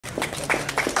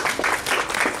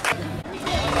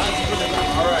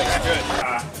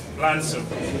plants of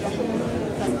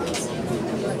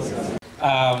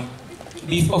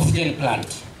this oxygen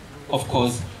plant, of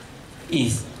course,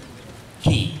 is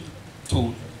key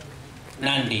to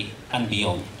Nandi and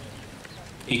beyond,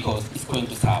 because it's going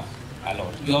to serve a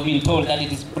lot. You have been told that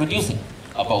it is producing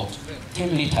about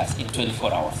 10 liters in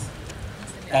 24 hours.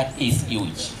 That is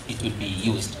huge. It will be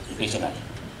used regionally.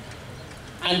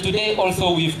 And today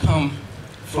also we've come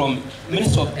from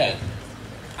Ministry of Health,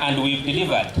 and we've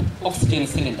delivered oxygen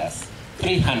cylinders,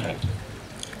 300.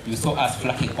 You saw us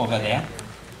flocking over there.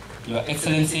 Your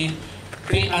Excellency,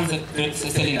 300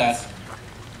 cylinders.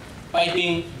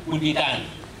 Piping will be done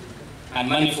and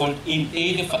manifold in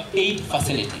 8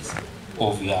 facilities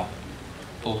of your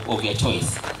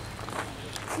choice,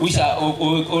 which are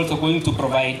also going to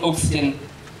provide oxygen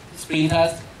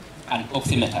sprinters and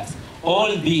oximeters.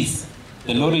 All these,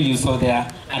 the lorry you saw there,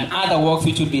 and other works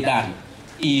which will be done,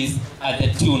 is at the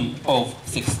tune of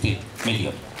 60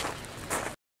 million.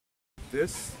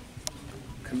 This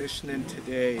commissioning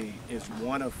today is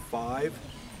one of 5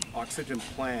 oxygen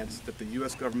plants that the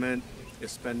U.S. government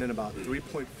is spending about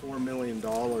 $3.4 million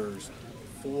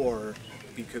for,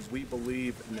 because we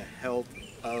believe in the health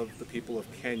of the people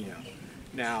of Kenya.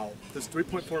 Now, this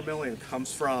 $3.4 million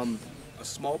comes from a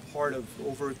small part of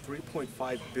over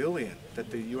 $3.5 billion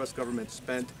that the U.S. government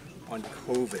spent on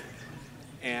COVID.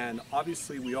 And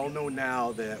obviously we all know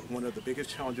now that one of the biggest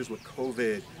challenges with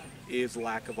COVID is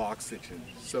lack of oxygen.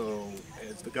 So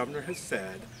as the governor has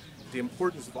said, the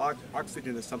importance of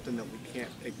oxygen is something that we can't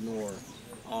ignore.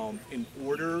 In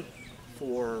order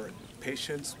for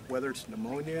patients, whether it's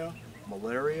pneumonia,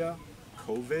 malaria,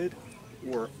 COVID,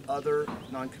 or other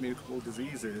non-communicable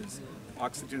diseases,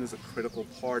 oxygen is a critical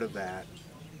part of that.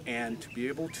 And to be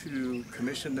able to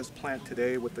commission this plant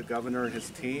today with the governor and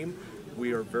his team,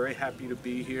 we are very happy to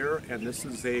be here, and this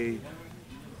is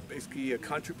basically a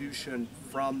contribution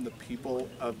from the people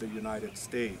of the United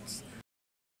States.